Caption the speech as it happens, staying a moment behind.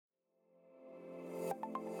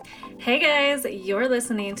Hey guys, you're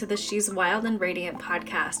listening to the She's Wild and Radiant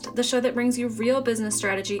podcast, the show that brings you real business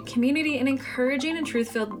strategy, community, and encouraging and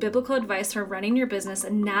truth-filled biblical advice for running your business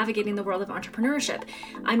and navigating the world of entrepreneurship.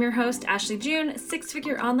 I'm your host, Ashley June,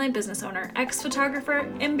 six-figure online business owner,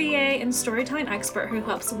 ex-photographer, MBA, and storytelling expert who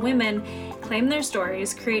helps women claim their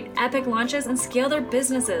stories, create epic launches, and scale their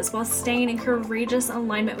businesses while staying in courageous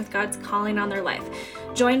alignment with God's calling on their life.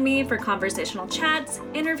 Join me for conversational chats,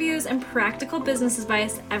 interviews, and practical business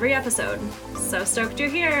advice every episode. So stoked you're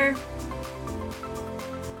here.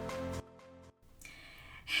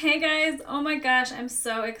 Hey guys, oh my gosh, I'm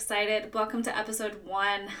so excited. Welcome to episode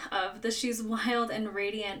 1 of the She's Wild and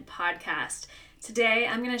Radiant podcast. Today,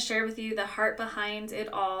 I'm going to share with you the heart behind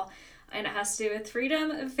it all, and it has to do with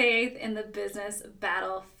freedom, faith, and the business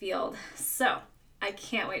battlefield. So, I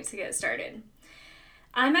can't wait to get started.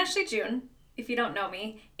 I'm Ashley June, if you don't know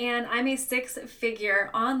me, and I'm a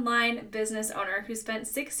six-figure online business owner who spent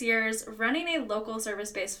 6 years running a local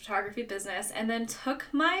service-based photography business and then took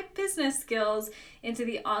my business skills into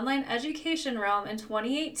the online education realm in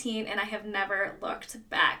 2018, and I have never looked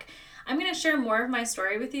back. I'm going to share more of my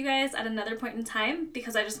story with you guys at another point in time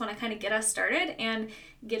because I just want to kind of get us started and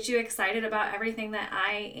get you excited about everything that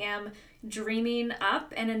I am dreaming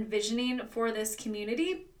up and envisioning for this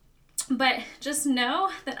community. But just know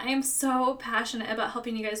that I am so passionate about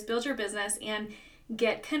helping you guys build your business and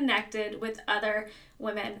get connected with other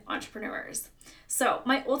women entrepreneurs. So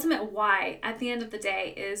my ultimate why at the end of the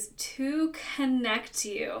day is to connect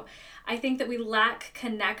you. I think that we lack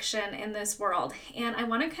connection in this world, and I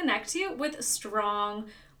want to connect you with strong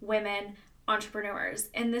women entrepreneurs.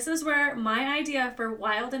 And this is where my idea for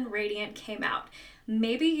Wild and Radiant came out.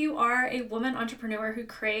 Maybe you are a woman entrepreneur who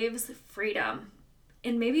craves freedom.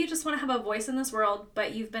 And maybe you just want to have a voice in this world,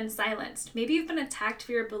 but you've been silenced. Maybe you've been attacked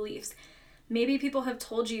for your beliefs. Maybe people have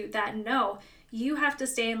told you that no, you have to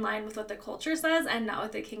stay in line with what the culture says and not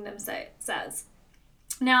what the kingdom says.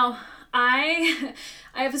 Now, I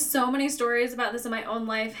have so many stories about this in my own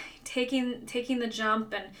life, taking the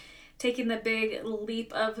jump and taking the big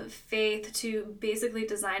leap of faith to basically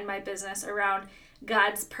design my business around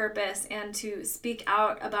God's purpose and to speak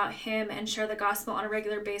out about Him and share the gospel on a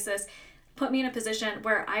regular basis. Put me in a position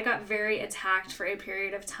where I got very attacked for a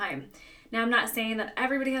period of time. Now, I'm not saying that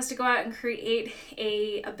everybody has to go out and create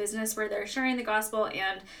a business where they're sharing the gospel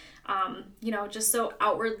and, just so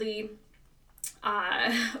outwardly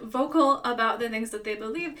vocal about the things that they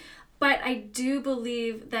believe. But I do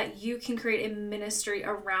believe that you can create a ministry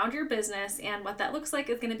around your business, and what that looks like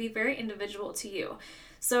is going to be very individual to you.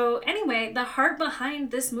 So anyway, the heart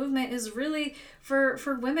behind this movement is really for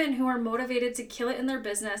women who are motivated to kill it in their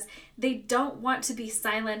business. They don't want to be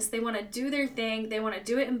silenced. They want to do their thing. They want to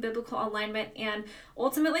do it in biblical alignment. And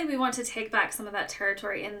ultimately, we want to take back some of that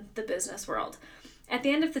territory in the business world. At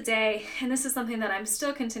the end of the day, and this is something that I'm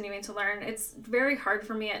still continuing to learn, it's very hard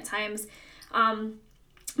for me at times.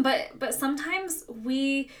 But sometimes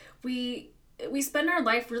we spend our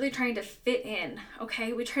life really trying to fit in,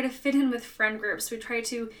 okay? We try to fit in with friend groups. We try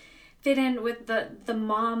to fit in with the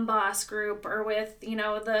mom boss group or with,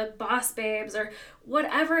 the boss babes or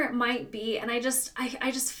whatever it might be. And I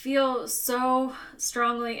just feel so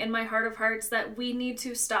strongly in my heart of hearts that we need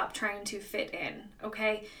to stop trying to fit in,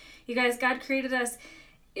 okay? You guys, God created us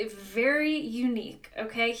very unique,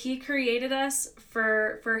 okay? He created us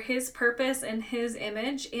for His purpose and His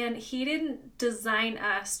image, and He didn't design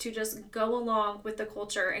us to just go along with the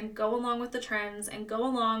culture and go along with the trends and go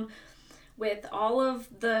along with all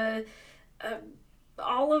of the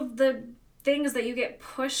things that you get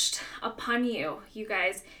pushed upon you, you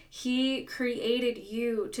guys. He created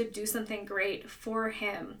you to do something great for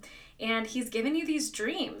Him, and He's given you these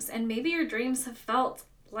dreams, and maybe your dreams have felt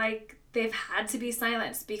like they've had to be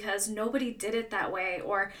silenced because nobody did it that way,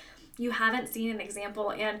 or you haven't seen an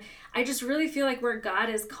example. And I just really feel like where God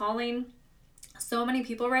is calling so many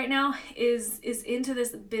people right now is into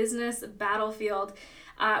this business battlefield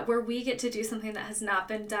where we get to do something that has not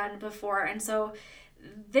been done before. And so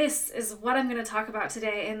this is what I'm going to talk about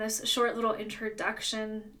today in this short little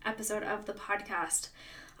introduction episode of the podcast.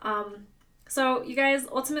 So you guys,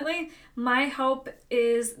 ultimately, my hope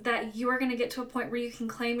is that you are going to get to a point where you can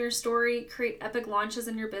claim your story, create epic launches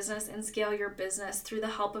in your business, and scale your business through the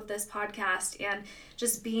help of this podcast and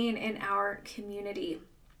just being in our community.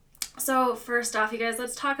 So first off, you guys,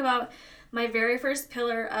 let's talk about my very first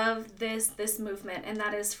pillar of this movement, and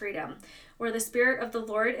that is freedom. Where the Spirit of the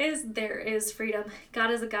Lord is, there is freedom.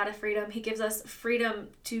 God is a God of freedom. He gives us freedom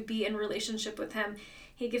to be in relationship with Him.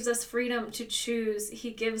 He gives us freedom to choose.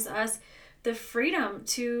 He gives us the freedom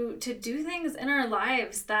to do things in our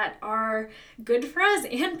lives that are good for us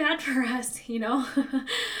and bad for us,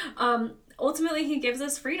 Ultimately, he gives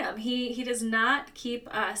us freedom. He does not keep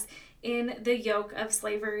us in the yoke of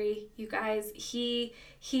slavery, you guys. He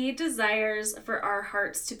desires for our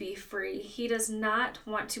hearts to be free. He does not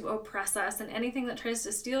want to oppress us, and anything that tries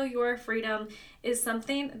to steal your freedom is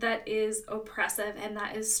something that is oppressive, and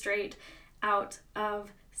that is straight out of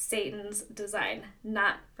Satan's design,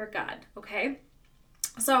 not for God, okay?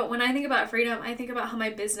 So when I think about freedom, I think about how my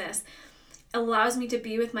business allows me to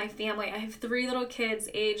be with my family. I have 3 little kids,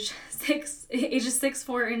 ages 6,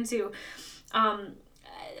 4, and 2.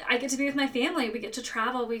 I get to be with my family. We get to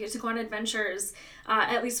travel. We get to go on adventures,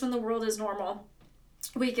 at least when the world is normal.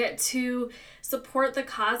 We get to support the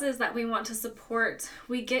causes that we want to support.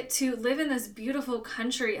 We get to live in this beautiful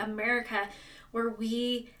country, America, where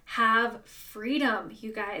we have freedom,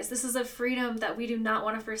 you guys. This is a freedom that we do not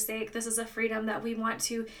want to forsake. This is a freedom that we want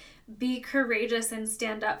to be courageous and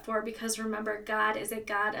stand up for, because remember, God is a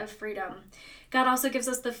God of freedom. God also gives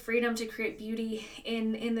us the freedom to create beauty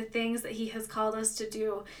in the things that he has called us to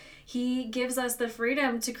do. He gives us the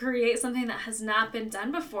freedom to create something that has not been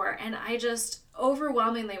done before. And I just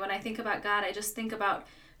overwhelmingly, when I think about God, I just think about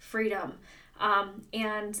freedom.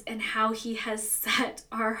 And how he has set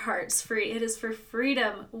our hearts free. It is for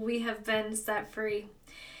freedom we have been set free.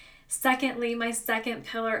 Secondly, my second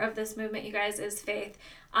pillar of this movement, you guys, is faith.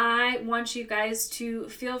 I want you guys to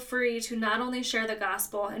feel free to not only share the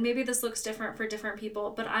gospel, and maybe this looks different for different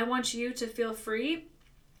people, but I want you to feel free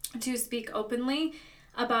to speak openly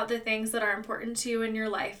about the things that are important to you in your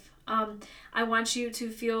life. I want you to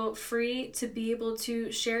feel free to be able to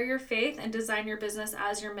share your faith and design your business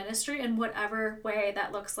as your ministry in whatever way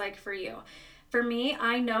that looks like for you. For me,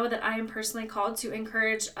 I know that I am personally called to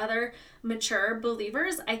encourage other mature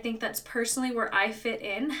believers. I think that's personally where I fit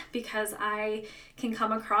in, because I can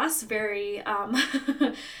come across very,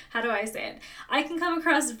 how do I say it? I can come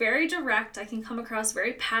across very direct. I can come across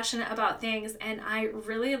very passionate about things, and I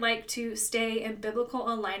really like to stay in biblical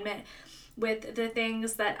alignment with the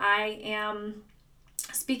things that I am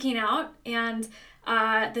speaking out and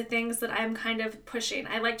the things that I'm kind of pushing.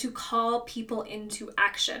 I like to call people into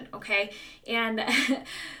action, okay? And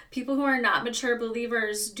people who are not mature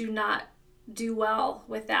believers do not do well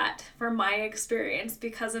with that, from my experience,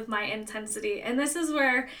 because of my intensity. And this is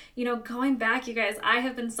where, going back, you guys, I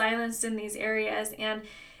have been silenced in these areas, and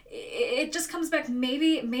it just comes back.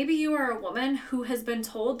 Maybe you are a woman who has been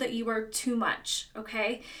told that you are too much,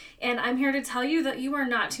 okay? And I'm here to tell you that you are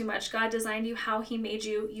not too much. God designed you how he made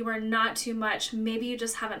you. You are not too much. Maybe you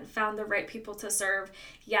just haven't found the right people to serve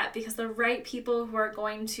yet, because the right people who are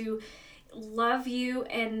going to love you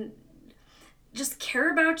and just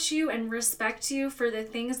care about you and respect you for the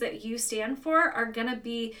things that you stand for are going to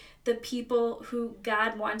be the people who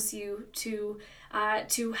God wants you to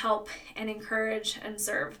help and encourage and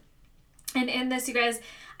serve. And in this, you guys,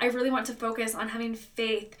 I really want to focus on having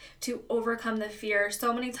faith to overcome the fear.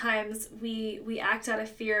 So many times we act out of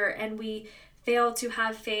fear, and we fail to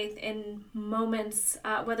have faith in moments,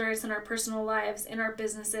 whether it's in our personal lives, in our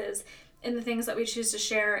businesses, in the things that we choose to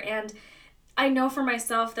share. And I know for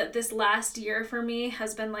myself that this last year for me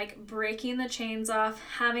has been like breaking the chains off,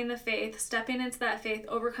 having the faith, stepping into that faith,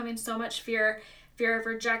 overcoming so much fear of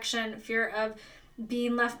rejection, fear of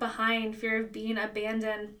being left behind, fear of being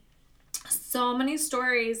abandoned. So many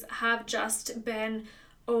stories have just been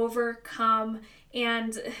overcome,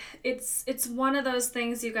 and it's one of those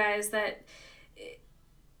things, you guys, that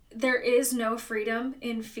there is no freedom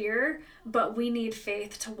in fear, but we need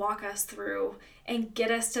faith to walk us through and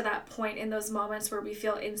get us to that point in those moments where we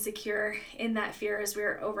feel insecure in that fear as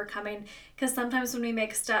we're overcoming. Because sometimes when we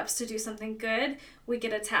make steps to do something good, we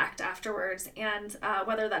get attacked afterwards. And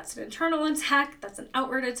whether that's an internal attack, that's an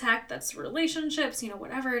outward attack, that's relationships,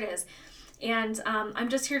 whatever it is. And I'm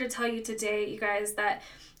just here to tell you today, you guys, that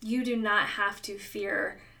you do not have to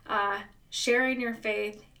fear sharing your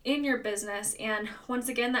faith in your business. And once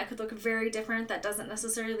again, that could look very different. That doesn't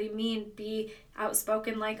necessarily mean be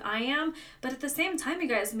outspoken like I am, but at the same time, you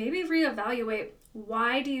guys, maybe reevaluate,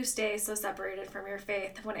 why do you stay so separated from your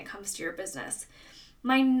faith when it comes to your business?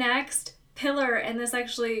 My next pillar, and this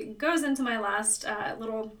actually goes into my last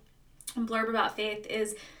little blurb about faith,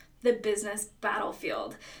 is the business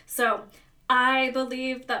battlefield. So I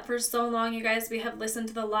believe that for so long, you guys, we have listened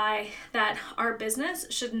to the lie that our business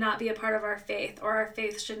should not be a part of our faith, or our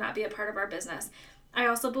faith should not be a part of our business. I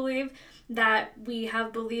also believe that we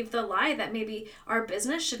have believed the lie that maybe our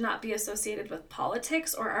business should not be associated with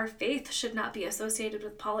politics, or our faith should not be associated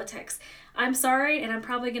with politics. I'm sorry, and I'm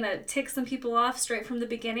probably going to tick some people off straight from the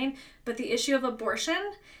beginning, but the issue of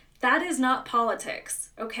abortion That is not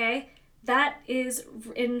politics, okay? That is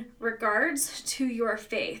in regards to your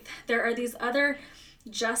faith. There are these other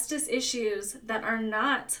justice issues that are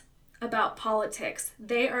not about politics.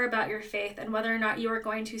 They are about your faith and whether or not you are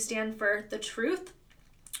going to stand for the truth.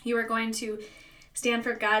 You are going to stand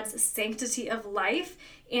for God's sanctity of life,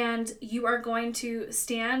 and you are going to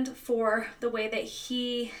stand for the way that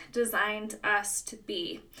He designed us to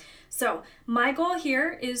be. So my goal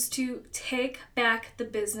here is to take back the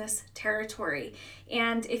business territory.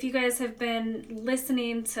 And if you guys have been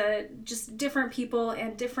listening to just different people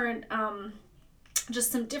and different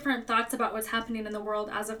just some different thoughts about what's happening in the world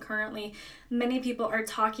as of currently, many people are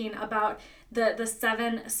talking about the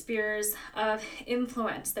 7 spheres of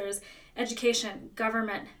influence. There's education,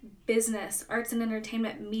 government, business, arts and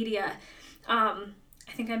entertainment, media.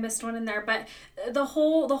 I think I missed one in there, but the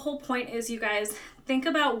whole point is, you guys, think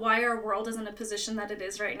about why our world is in a position that it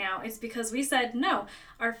is right now. It's because we said, no,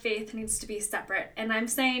 our faith needs to be separate. And I'm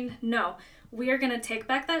saying, no, we are going to take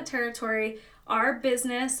back that territory. Our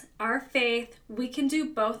business, our faith, we can do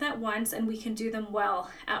both at once, and we can do them well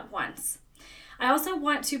at once. I also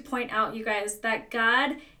want to point out, you guys, that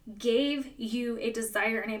God gave you a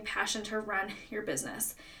desire and a passion to run your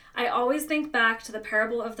business. I always think back to the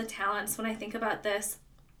parable of the talents when I think about this.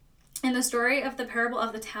 In the story of the parable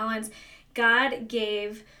of the talents, God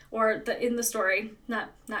gave, in the story, not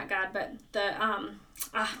God, but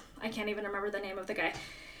I can't even remember the name of the guy.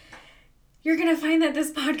 You're going to find that this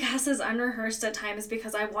podcast is unrehearsed at times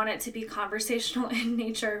because I want it to be conversational in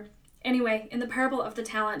nature. Anyway, in the parable of the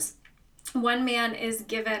talents, one man is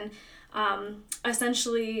given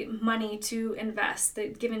essentially money to invest,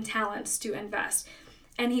 given talents to invest,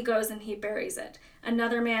 and he goes and he buries it.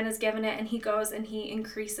 Another man is given it and he goes and he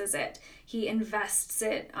increases it. He invests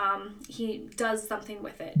it. He does something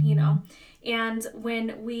with it, And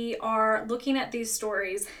when we are looking at these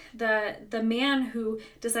stories, the man who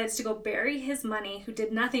decides to go bury his money, who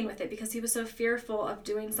did nothing with it because he was so fearful of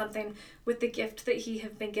doing something with the gift that he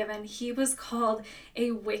had been given, he was called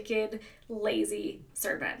a wicked, lazy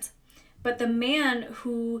servant. But the man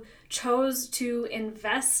who chose to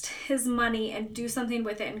invest his money and do something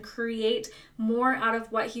with it and create more out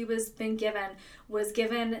of what he was given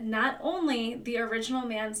not only the original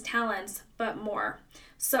man's talents, but more.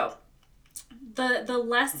 So the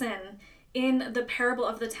lesson in the parable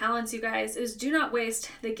of the talents, you guys, is do not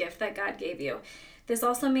waste the gift that God gave you. This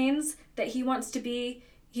also means that He wants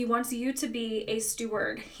you to be a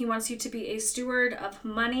steward. He wants you to be a steward of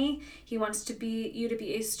money. He wants you to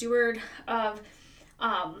be a steward of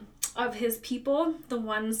His people, the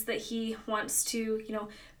ones that He wants to,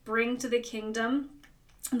 bring to the kingdom,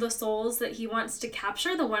 the souls that He wants to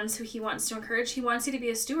capture, the ones who He wants to encourage. He wants you to be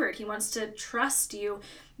a steward. He wants to trust you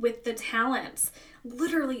with the talents,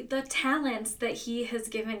 literally the talents that He has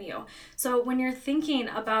given you. So when you're thinking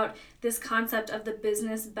about this concept of the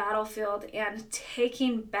business battlefield and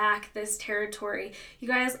taking back this territory, you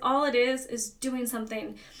guys, all it is doing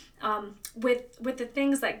something with the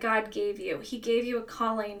things that God gave you. He gave you a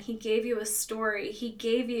calling. He gave you a story. He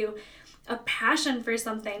gave you a passion for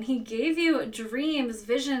something. He gave you dreams,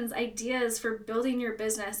 visions, ideas for building your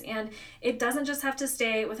business. And it doesn't just have to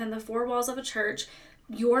stay within the 4 walls of a church.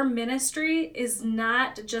 Your ministry is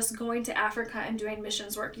not just going to Africa and doing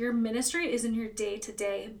missions work. Your ministry is in your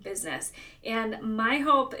day-to-day business. And my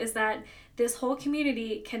hope is that this whole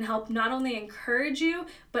community can help not only encourage you,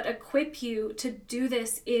 but equip you to do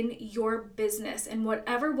this in your business in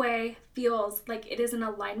whatever way feels like it is in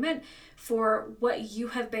alignment for what you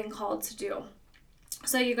have been called to do.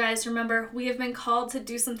 So you guys, remember, we have been called to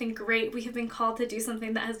do something great. We have been called to do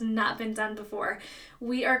something that has not been done before.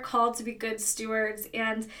 We are called to be good stewards,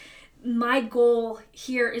 and my goal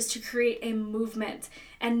here is to create a movement,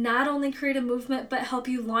 and not only create a movement, but help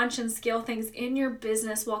you launch and scale things in your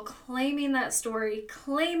business while claiming that story,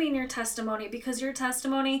 claiming your testimony, because your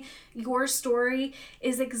testimony, your story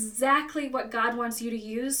is exactly what God wants you to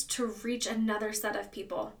use to reach another set of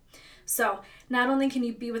people. So not only can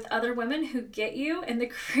you be with other women who get you and the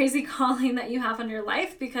crazy calling that you have on your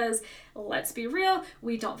life, because let's be real,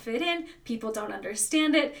 we don't fit in, people don't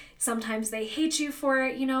understand it, sometimes they hate you for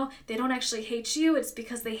it, they don't actually hate you, it's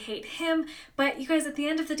because they hate Him. But you guys, at the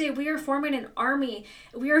end of the day, we are forming an army.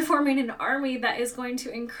 We are forming an army that is going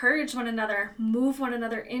to encourage one another, move one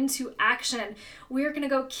another into action. We are going to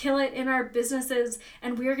go kill it in our businesses,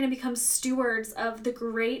 and we are going to become stewards of the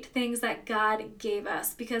great things that God gave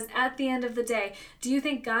us. Because at the end of the day, do you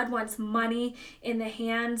think God wants money in the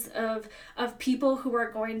hands of people who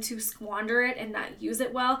are going to squander it and not use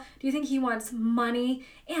it well? Do you think He wants money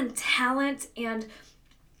and talent and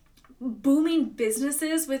booming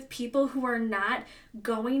businesses with people who are not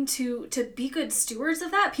going to be good stewards of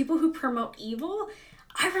that, people who promote evil,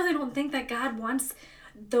 I really don't think that God wants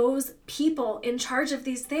those people in charge of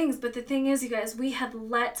these things. But the thing is, you guys, we have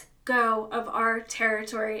let go of our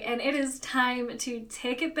territory, and it is time to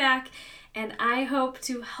take it back. And I hope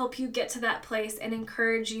to help you get to that place and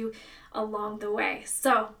encourage you along the way.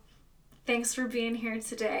 So thanks for being here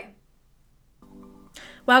today.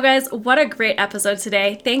 Wow, guys, what a great episode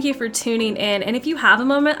today. Thank you for tuning in. And if you have a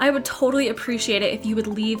moment, I would totally appreciate it if you would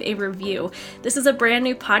leave a review. This is a brand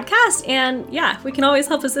new podcast, and yeah, we can always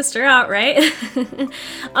help a sister out, right?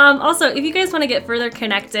 Also, if you guys want to get further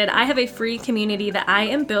connected, I have a free community that I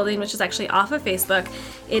am building, which is actually off of Facebook.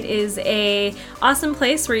 It is an awesome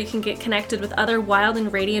place where you can get connected with other wild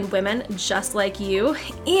and radiant women just like you.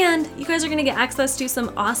 And you guys are going to get access to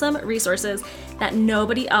some awesome resources that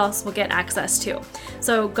nobody else will get access to.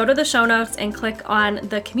 So go to the show notes and click on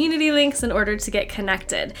the community links in order to get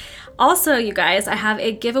connected. Also, you guys, I have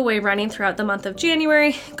a giveaway running throughout the month of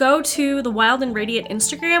January. Go to the Wild and Radiant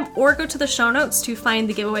Instagram or go to the show notes to find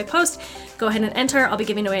the giveaway post. Go ahead and enter. I'll be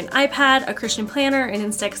giving away an iPad, a Christian planner, an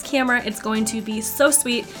Instax camera. It's going to be so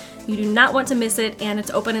sweet. You do not want to miss it, and it's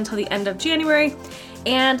open until the end of January.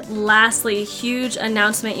 And lastly, huge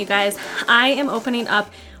announcement, you guys. I am opening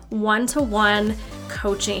up one-to-one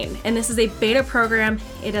coaching, and this is a beta program.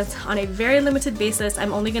 It is on a very limited basis.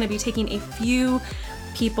 I'm only going to be taking a few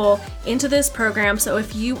people into this program. So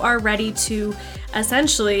if you are ready to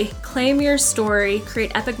essentially claim your story,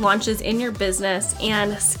 create epic launches in your business,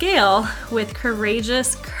 and scale with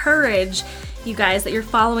courageous courage, you guys, that you're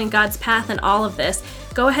following God's path in all of this,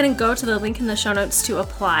 go ahead and go to the link in the show notes to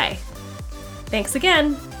apply. Thanks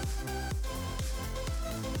again.